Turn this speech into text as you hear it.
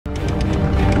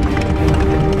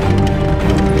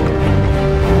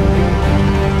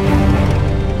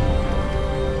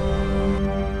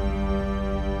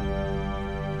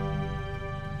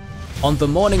On the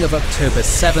morning of October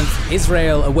 7th,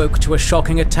 Israel awoke to a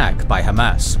shocking attack by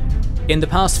Hamas. In the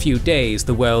past few days,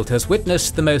 the world has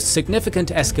witnessed the most significant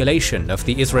escalation of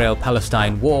the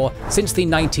Israel-Palestine war since the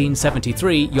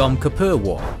 1973 Yom Kippur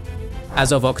War.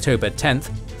 As of October 10th,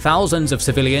 thousands of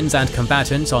civilians and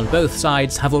combatants on both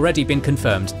sides have already been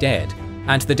confirmed dead,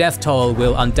 and the death toll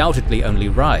will undoubtedly only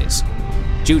rise.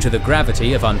 Due to the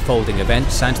gravity of unfolding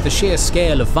events and the sheer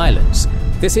scale of violence,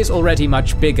 this is already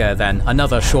much bigger than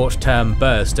another short-term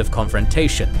burst of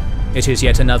confrontation. It is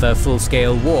yet another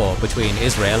full-scale war between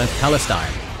Israel and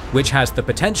Palestine, which has the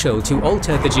potential to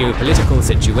alter the geopolitical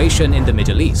situation in the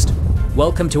Middle East.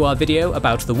 Welcome to our video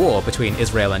about the war between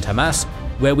Israel and Hamas,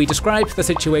 where we describe the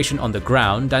situation on the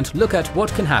ground and look at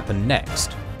what can happen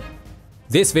next.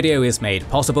 This video is made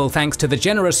possible thanks to the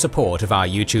generous support of our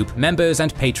YouTube members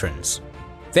and patrons.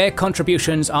 Their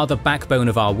contributions are the backbone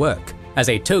of our work. As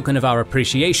a token of our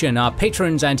appreciation, our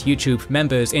patrons and YouTube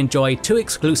members enjoy 2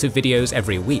 exclusive videos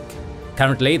every week.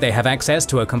 Currently, they have access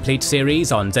to a complete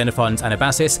series on Xenophon's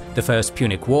Anabasis, the First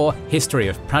Punic War, History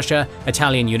of Prussia,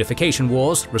 Italian Unification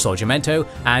Wars, Risorgimento,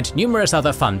 and numerous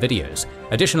other fun videos.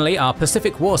 Additionally, our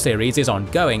Pacific War series is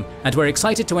ongoing, and we're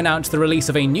excited to announce the release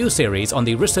of a new series on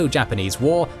the Russo-Japanese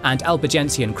War and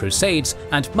Albigensian Crusades,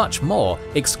 and much more,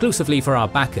 exclusively for our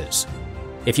backers.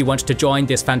 If you want to join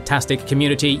this fantastic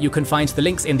community, you can find the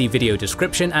links in the video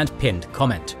description and pinned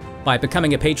comment. By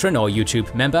becoming a patron or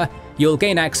YouTube member, you'll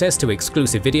gain access to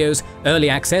exclusive videos,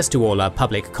 early access to all our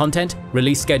public content,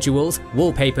 release schedules,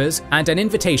 wallpapers, and an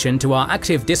invitation to our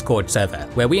active Discord server,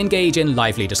 where we engage in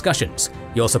lively discussions.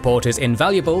 Your support is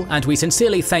invaluable, and we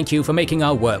sincerely thank you for making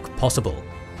our work possible.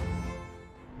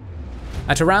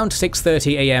 At around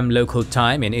 6:30 AM local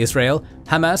time in Israel,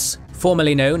 Hamas,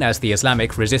 formerly known as the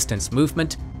Islamic Resistance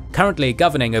Movement, currently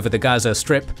governing over the Gaza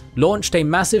Strip, launched a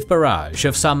massive barrage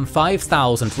of some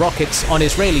 5,000 rockets on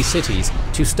Israeli cities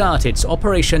to start its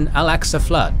Operation Al-Aqsa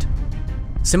Flood.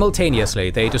 Simultaneously,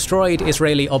 they destroyed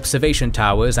Israeli observation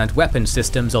towers and weapon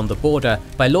systems on the border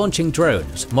by launching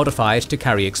drones modified to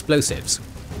carry explosives.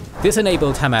 This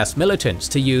enabled Hamas militants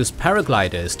to use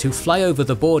paragliders to fly over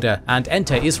the border and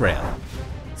enter Israel.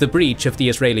 The breach of the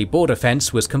Israeli border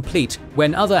fence was complete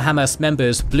when other Hamas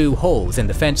members blew holes in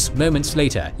the fence moments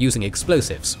later using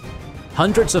explosives.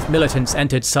 Hundreds of militants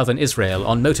entered southern Israel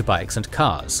on motorbikes and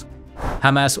cars.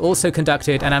 Hamas also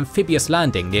conducted an amphibious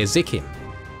landing near Zikim.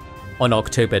 On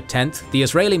October 10th, the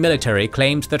Israeli military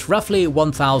claimed that roughly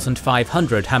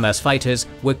 1,500 Hamas fighters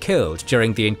were killed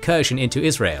during the incursion into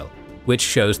Israel, which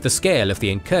shows the scale of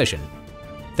the incursion.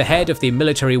 The head of the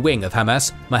military wing of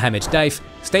Hamas, Leif,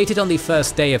 stated on the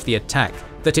first day of the attack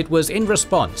that it was in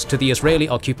response to the Israeli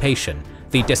occupation,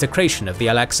 the desecration of the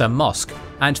Al-Aqsa Mosque,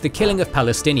 and the killing of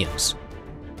Palestinians.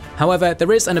 However,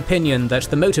 there is an opinion that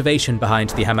the motivation behind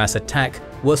the Hamas attack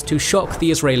was to shock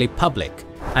the Israeli public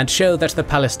and show that the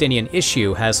Palestinian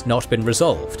issue has not been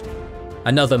resolved.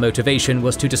 Another motivation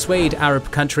was to dissuade Arab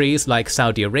countries like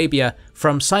Saudi Arabia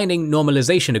from signing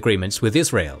normalization agreements with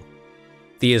Israel.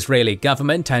 The Israeli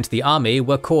government and the army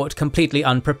were caught completely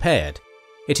unprepared.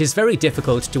 It is very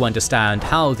difficult to understand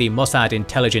how the Mossad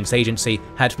intelligence agency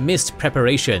had missed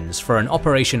preparations for an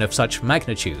operation of such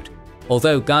magnitude,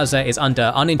 although Gaza is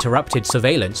under uninterrupted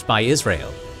surveillance by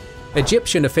Israel.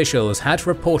 Egyptian officials had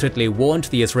reportedly warned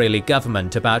the Israeli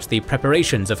government about the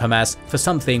preparations of Hamas for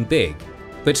something big,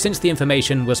 but since the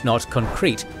information was not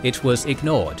concrete, it was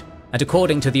ignored. And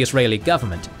according to the Israeli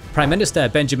government, Prime Minister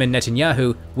Benjamin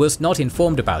Netanyahu was not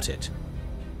informed about it.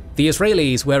 The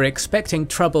Israelis were expecting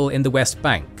trouble in the West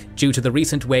Bank due to the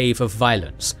recent wave of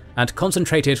violence and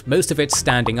concentrated most of its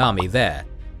standing army there,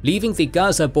 leaving the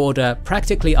Gaza border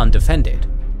practically undefended.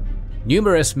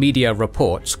 Numerous media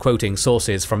reports quoting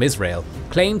sources from Israel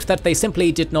claimed that they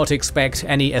simply did not expect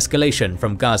any escalation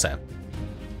from Gaza.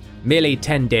 Merely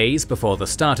 10 days before the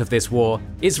start of this war,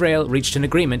 Israel reached an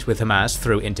agreement with Hamas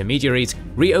through intermediaries,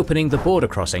 reopening the border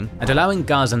crossing and allowing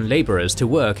Gazan laborers to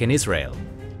work in Israel.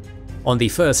 On the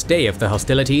first day of the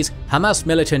hostilities, Hamas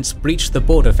militants breached the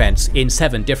border fence in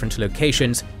 7 different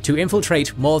locations to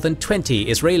infiltrate more than 20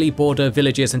 Israeli border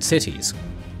villages and cities.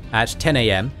 At 10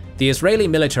 AM, the Israeli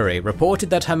military reported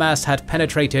that Hamas had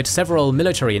penetrated several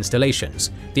military installations,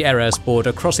 the Erez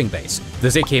border crossing base, the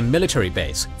Zikim military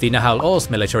base, the Nahal Oz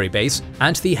military base,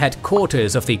 and the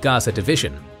headquarters of the Gaza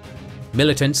division.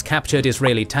 Militants captured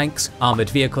Israeli tanks, armored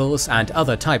vehicles, and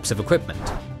other types of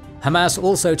equipment. Hamas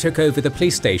also took over the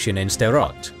police station in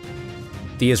Sderot.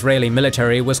 The Israeli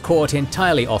military was caught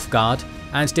entirely off guard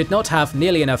and did not have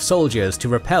nearly enough soldiers to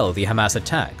repel the Hamas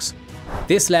attacks.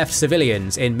 This left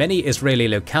civilians in many Israeli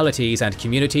localities and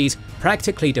communities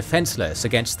practically defenseless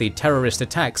against the terrorist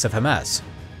attacks of Hamas.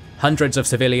 Hundreds of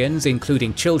civilians,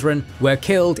 including children, were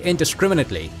killed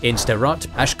indiscriminately in Sderot,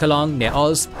 Ashkelon, Nir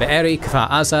Oz, Be'eri, Kfar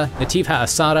Aza, Netiv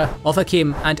HaAsara,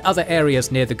 Ofakim, and other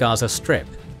areas near the Gaza Strip.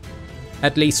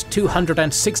 At least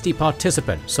 260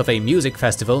 participants of a music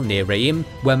festival near Re'im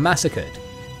were massacred.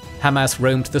 Hamas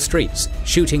roamed the streets,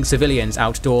 shooting civilians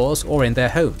outdoors or in their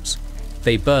homes.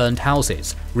 They burned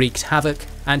houses, wreaked havoc,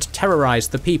 and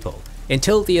terrorized the people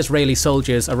until the Israeli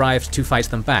soldiers arrived to fight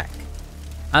them back.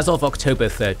 As of October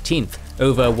 13th,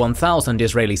 over 1,000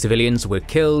 Israeli civilians were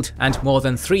killed and more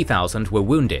than 3,000 were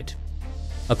wounded.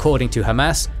 According to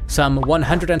Hamas, some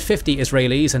 150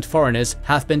 Israelis and foreigners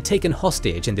have been taken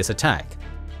hostage in this attack.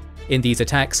 In these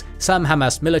attacks, some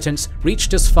Hamas militants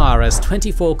reached as far as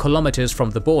 24 kilometers from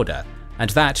the border, and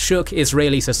that shook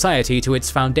Israeli society to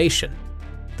its foundation.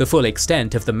 The full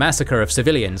extent of the massacre of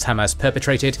civilians Hamas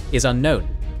perpetrated is unknown.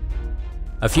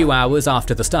 A few hours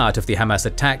after the start of the Hamas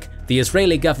attack, the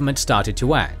Israeli government started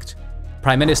to act.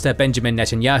 Prime Minister Benjamin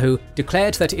Netanyahu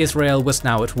declared that Israel was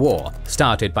now at war,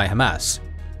 started by Hamas.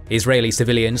 Israeli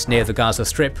civilians near the Gaza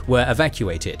Strip were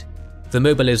evacuated. The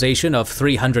mobilization of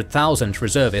 300,000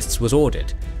 reservists was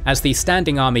ordered, as the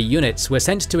standing army units were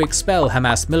sent to expel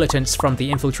Hamas militants from the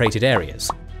infiltrated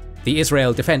areas. The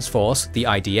Israel Defense Force, the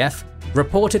IDF,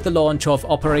 reported the launch of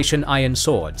Operation Iron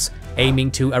Swords,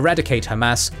 aiming to eradicate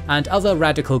Hamas and other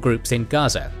radical groups in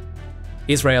Gaza.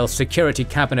 Israel's Security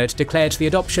Cabinet declared the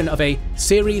adoption of a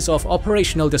series of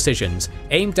operational decisions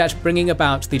aimed at bringing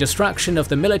about the destruction of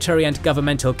the military and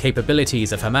governmental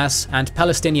capabilities of Hamas and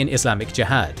Palestinian Islamic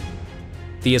Jihad.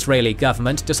 The Israeli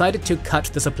government decided to cut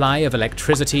the supply of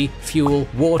electricity, fuel,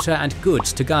 water, and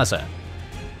goods to Gaza.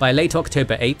 By late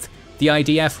October 8th, the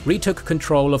IDF retook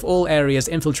control of all areas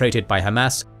infiltrated by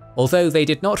Hamas, although they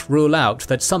did not rule out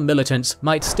that some militants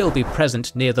might still be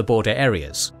present near the border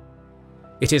areas.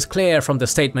 It is clear from the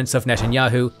statements of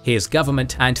Netanyahu, his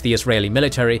government, and the Israeli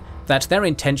military that their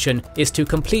intention is to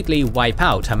completely wipe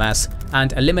out Hamas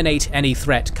and eliminate any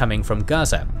threat coming from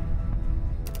Gaza.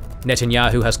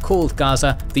 Netanyahu has called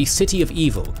Gaza the City of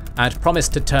Evil and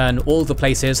promised to turn all the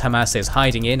places Hamas is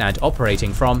hiding in and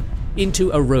operating from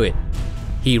into a ruin.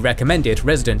 He recommended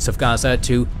residents of Gaza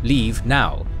to leave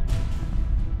now.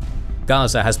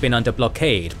 Gaza has been under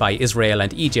blockade by Israel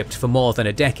and Egypt for more than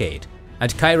a decade,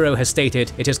 and Cairo has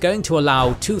stated it is going to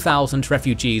allow 2,000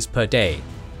 refugees per day,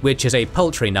 which is a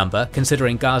paltry number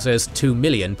considering Gaza's 2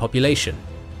 million population.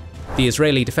 The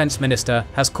Israeli defense minister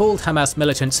has called Hamas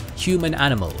militants human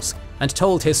animals and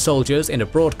told his soldiers in a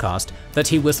broadcast that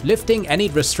he was lifting any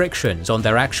restrictions on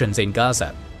their actions in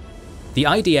Gaza. The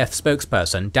IDF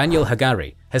spokesperson Daniel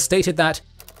Hagari has stated that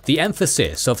the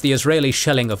emphasis of the Israeli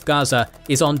shelling of Gaza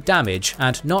is on damage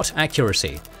and not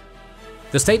accuracy.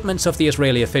 The statements of the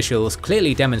Israeli officials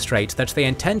clearly demonstrate that they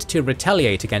intend to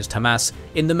retaliate against Hamas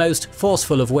in the most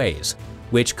forceful of ways,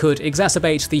 which could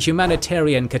exacerbate the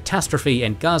humanitarian catastrophe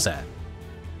in Gaza.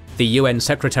 The UN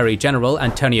Secretary-General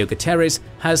Antonio Guterres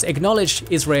has acknowledged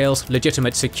Israel's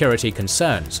legitimate security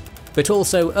concerns, but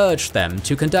also urged them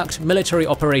to conduct military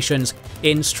operations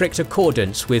in strict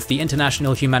accordance with the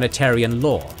international humanitarian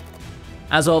law.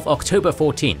 As of October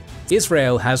 14,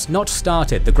 Israel has not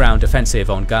started the ground offensive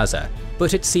on Gaza,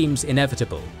 but it seems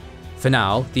inevitable. For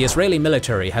now, the Israeli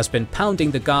military has been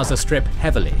pounding the Gaza Strip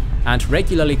heavily and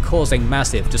regularly causing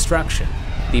massive destruction.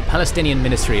 The Palestinian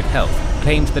Ministry of Health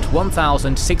claimed that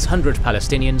 1,600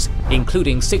 Palestinians,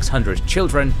 including 600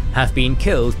 children, have been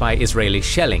killed by Israeli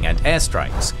shelling and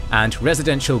airstrikes, and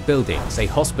residential buildings, a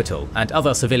hospital, and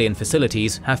other civilian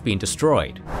facilities have been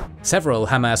destroyed. Several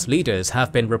Hamas leaders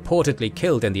have been reportedly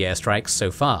killed in the airstrikes so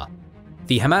far.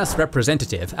 The Hamas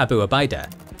representative Abu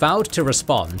Ubaidah vowed to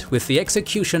respond with the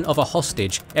execution of a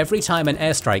hostage every time an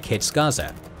airstrike hits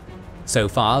Gaza. So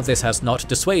far, this has not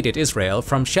dissuaded Israel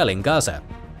from shelling Gaza.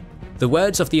 The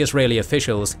words of the Israeli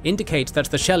officials indicate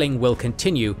that the shelling will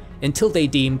continue until they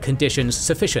deem conditions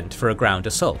sufficient for a ground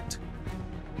assault.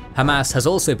 Hamas has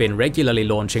also been regularly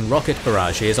launching rocket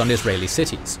barrages on Israeli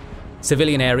cities.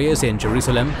 Civilian areas in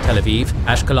Jerusalem, Tel Aviv,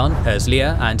 Ashkelon,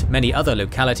 Herzliya, and many other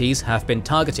localities have been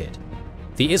targeted.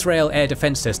 The Israel Air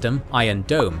Defense System, Iron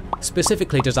Dome,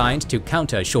 specifically designed to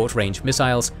counter short-range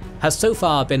missiles, has so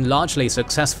far been largely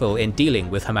successful in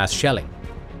dealing with Hamas shelling.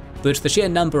 But the sheer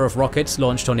number of rockets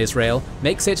launched on Israel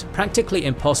makes it practically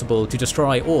impossible to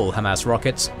destroy all Hamas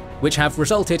rockets, which have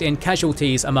resulted in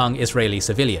casualties among Israeli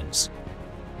civilians.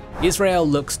 Israel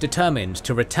looks determined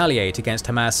to retaliate against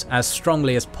Hamas as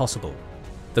strongly as possible.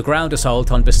 The ground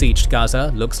assault on besieged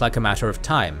Gaza looks like a matter of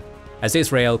time, as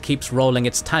Israel keeps rolling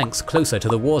its tanks closer to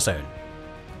the war zone.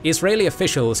 Israeli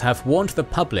officials have warned the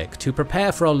public to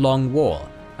prepare for a long war,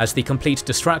 as the complete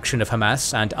destruction of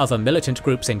Hamas and other militant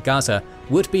groups in Gaza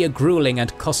would be a grueling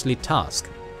and costly task.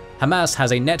 Hamas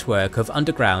has a network of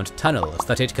underground tunnels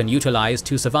that it can utilize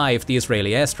to survive the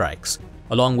Israeli airstrikes,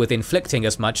 along with inflicting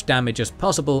as much damage as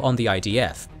possible on the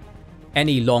IDF.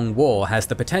 Any long war has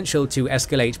the potential to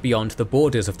escalate beyond the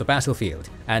borders of the battlefield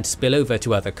and spill over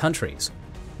to other countries.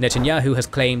 Netanyahu has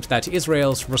claimed that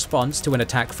Israel's response to an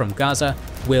attack from Gaza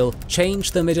will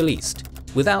change the Middle East,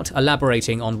 without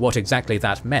elaborating on what exactly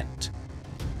that meant.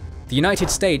 The United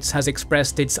States has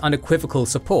expressed its unequivocal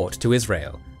support to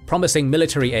Israel, promising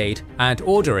military aid and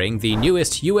ordering the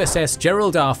newest USS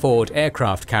Gerald R. Ford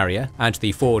aircraft carrier and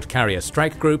the Ford Carrier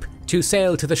Strike Group to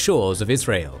sail to the shores of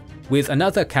Israel, with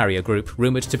another carrier group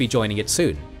rumored to be joining it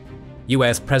soon.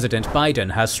 US President Biden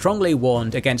has strongly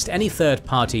warned against any third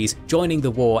parties joining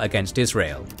the war against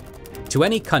Israel. To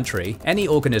any country, any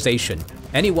organization,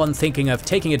 anyone thinking of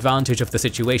taking advantage of the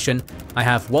situation, I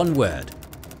have one word: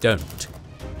 don't.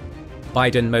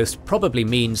 Biden most probably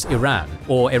means Iran,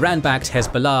 or Iran-backed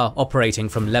Hezbollah operating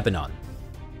from Lebanon.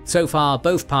 So far,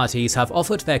 both parties have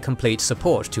offered their complete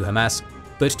support to Hamas,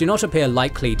 but do not appear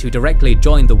likely to directly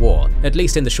join the war, at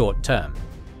least in the short term.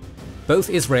 Both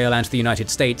Israel and the United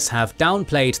States have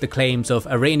downplayed the claims of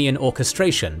Iranian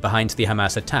orchestration behind the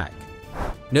Hamas attack.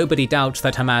 Nobody doubts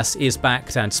that Hamas is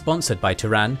backed and sponsored by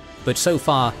Tehran, but so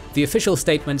far, the official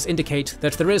statements indicate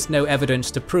that there is no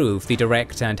evidence to prove the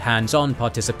direct and hands-on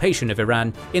participation of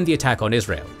Iran in the attack on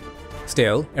Israel.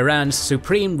 Still, Iran's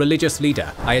supreme religious leader,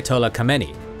 Ayatollah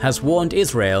Khamenei, has warned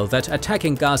Israel that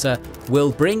attacking Gaza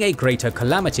will bring a greater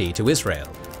calamity to Israel.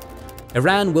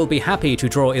 Iran will be happy to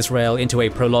draw Israel into a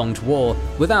prolonged war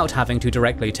without having to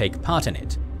directly take part in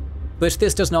it. But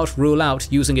this does not rule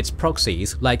out using its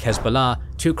proxies, like Hezbollah,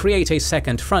 to create a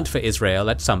second front for Israel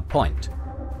at some point.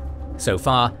 So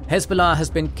far, Hezbollah has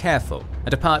been careful,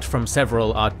 and apart from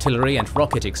several artillery and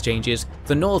rocket exchanges,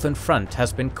 the northern front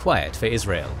has been quiet for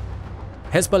Israel.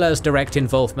 Hezbollah's direct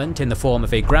involvement in the form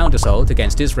of a ground assault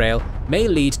against Israel may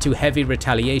lead to heavy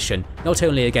retaliation not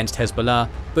only against Hezbollah,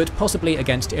 but possibly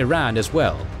against Iran as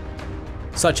well.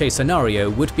 Such a scenario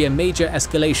would be a major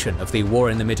escalation of the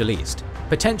war in the Middle East,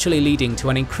 potentially leading to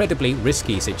an incredibly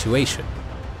risky situation.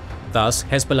 Thus,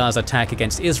 Hezbollah's attack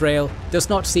against Israel does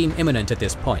not seem imminent at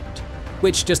this point,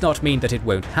 which does not mean that it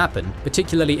won't happen,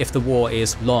 particularly if the war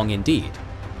is long indeed.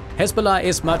 Hezbollah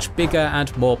is much bigger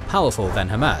and more powerful than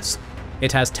Hamas.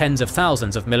 It has tens of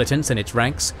thousands of militants in its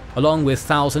ranks, along with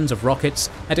thousands of rockets,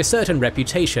 and a certain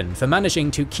reputation for managing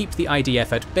to keep the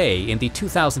IDF at bay in the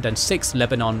 2006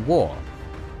 Lebanon war.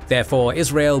 Therefore,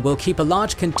 Israel will keep a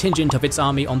large contingent of its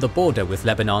army on the border with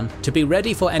Lebanon to be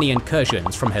ready for any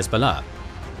incursions from Hezbollah.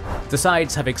 The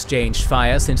sides have exchanged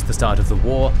fire since the start of the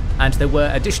war, and there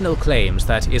were additional claims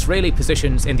that Israeli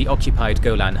positions in the occupied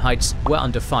Golan Heights were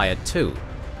under fire too,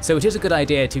 so it is a good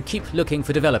idea to keep looking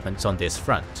for developments on this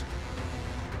front.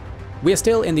 We are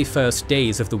still in the first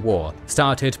days of the war,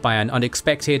 started by an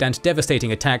unexpected and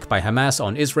devastating attack by Hamas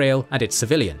on Israel and its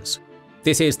civilians.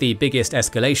 This is the biggest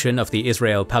escalation of the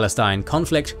Israel-Palestine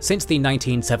conflict since the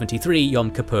 1973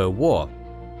 Yom Kippur War.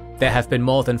 There have been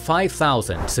more than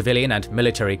 5,000 civilian and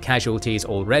military casualties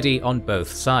already on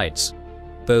both sides.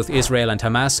 Both Israel and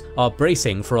Hamas are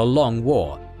bracing for a long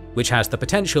war, which has the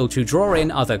potential to draw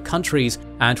in other countries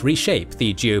and reshape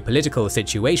the geopolitical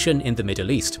situation in the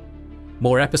Middle East.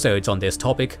 More episodes on this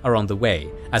topic are on the way,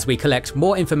 as we collect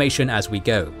more information as we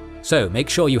go, so make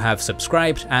sure you have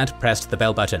subscribed and pressed the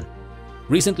bell button.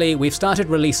 Recently, we've started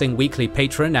releasing weekly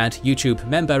Patreon and YouTube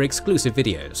member exclusive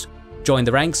videos. Join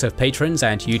the ranks of patrons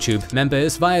and YouTube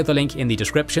members via the link in the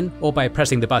description or by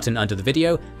pressing the button under the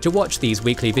video to watch these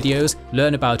weekly videos,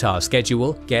 learn about our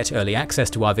schedule, get early access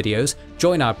to our videos,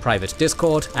 join our private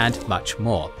Discord, and much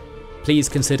more. Please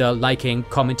consider liking,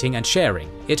 commenting, and sharing.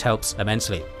 It helps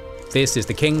immensely. This is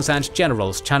the Kings and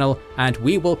Generals channel, and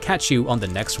we will catch you on the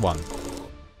next one.